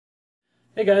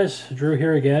Hey guys, Drew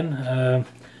here again. A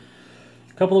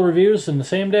couple of reviews in the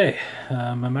same day.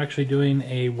 I'm actually doing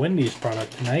a Wendy's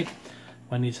product tonight.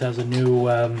 Wendy's has a new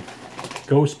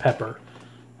ghost pepper.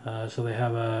 So they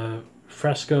have a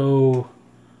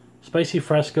spicy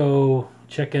fresco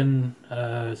chicken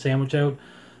sandwich out.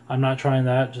 I'm not trying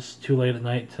that, just too late at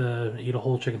night to eat a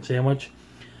whole chicken sandwich.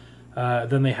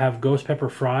 Then they have ghost pepper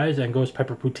fries and ghost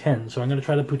pepper poutine. So I'm going to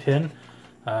try the poutine.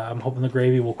 I'm hoping the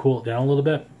gravy will cool it down a little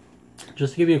bit.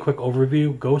 Just to give you a quick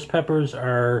overview, ghost peppers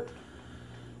are,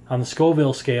 on the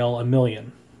Scoville scale,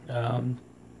 1,000,000.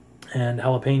 And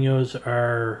jalapenos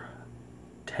are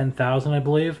 10,000, I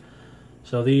believe.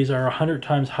 So these are 100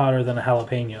 times hotter than a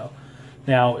jalapeno.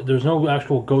 Now, there's no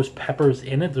actual ghost peppers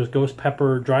in it. There's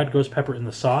dried ghost pepper in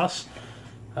the sauce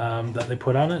that they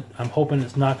put on it. I'm hoping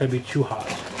it's not going to be too hot.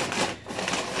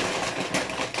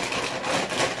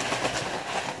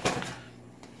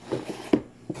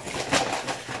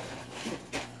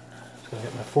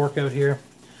 Get my fork out here,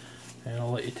 and I'll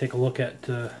let you take a look at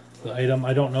the item.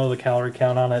 I don't know the calorie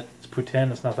count on it. It's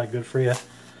Poutine. It's not that good for you,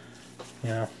 you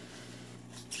know.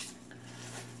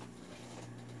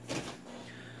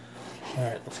 All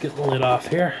right, let's get the lid off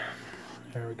here.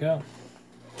 There we go.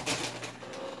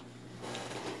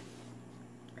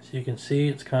 So you can see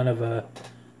it's kind of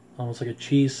almost like a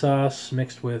cheese sauce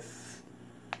mixed with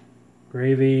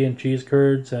gravy and cheese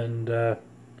curds, and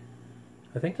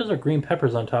I think those are green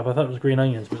peppers on top. I thought it was green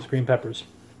onions, but it's green peppers.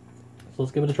 So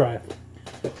let's give it a try.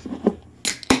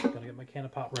 Gotta get my can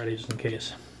of pop ready just in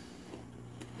case.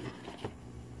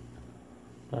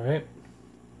 Alright.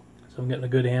 So I'm getting a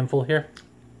good handful here.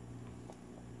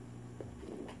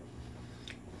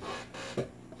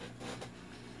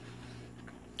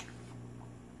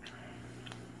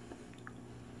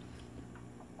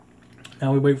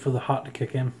 Now we wait for the hot to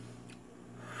kick in.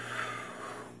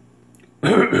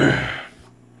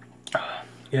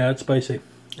 Yeah, it's spicy.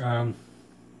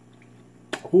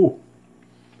 Ooh.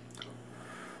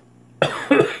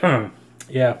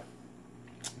 Yeah,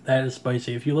 that is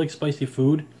spicy. If you like spicy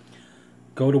food,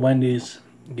 go to Wendy's,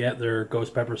 get their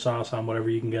ghost pepper sauce on whatever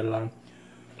you can get it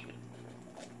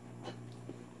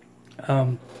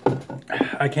on.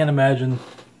 I can't imagine,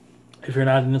 if you're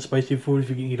not into spicy food, if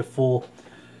you can eat a full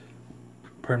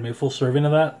serving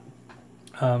of that.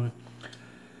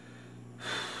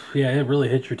 Yeah, it really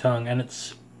hits your tongue, and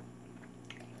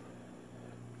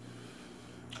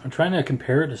I'm trying to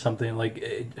compare it to something like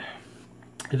it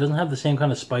doesn't have the same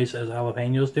kind of spice as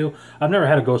jalapenos do. I've never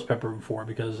had a ghost pepper before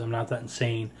because I'm not that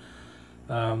insane.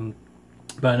 But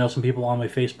I know some people on my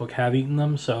Facebook have eaten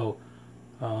them, so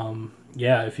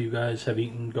yeah, if you guys have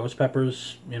eaten ghost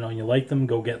peppers, you know, and you like them,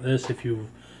 go get this. If you're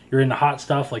into hot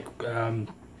stuff, like I'm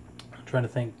trying to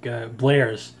think,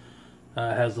 Blair's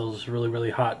has those really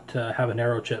hot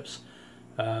habanero chips.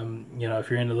 You know,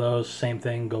 if you're into those, same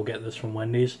thing, go get this from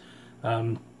Wendy's.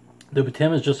 The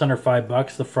poutine is just under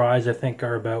 $5. The fries, I think,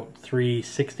 are about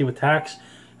 $3.60 with tax,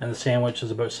 and the sandwich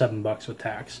is about $7 with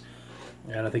tax.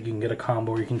 And I think you can get a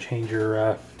combo where you can change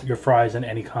your fries in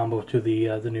any combo to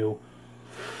the new,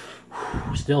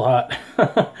 still hot,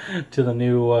 to the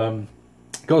new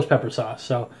ghost pepper sauce.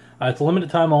 So it's a limited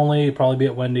time only. Probably be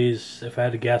at Wendy's, if I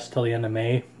had to guess, till the end of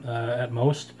May at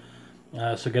most.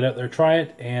 So get out there, try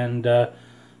it, and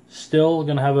still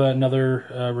going to have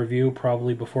another review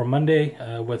probably before Monday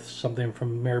with something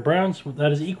from Mary Brown's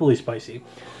that is equally spicy.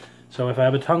 So if I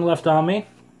have a tongue left on me,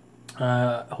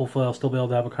 hopefully I'll still be able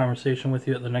to have a conversation with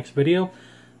you at the next video.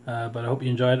 But I hope you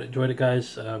enjoyed it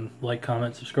guys. Like,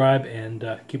 comment, subscribe,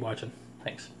 and keep watching.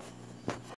 Thanks.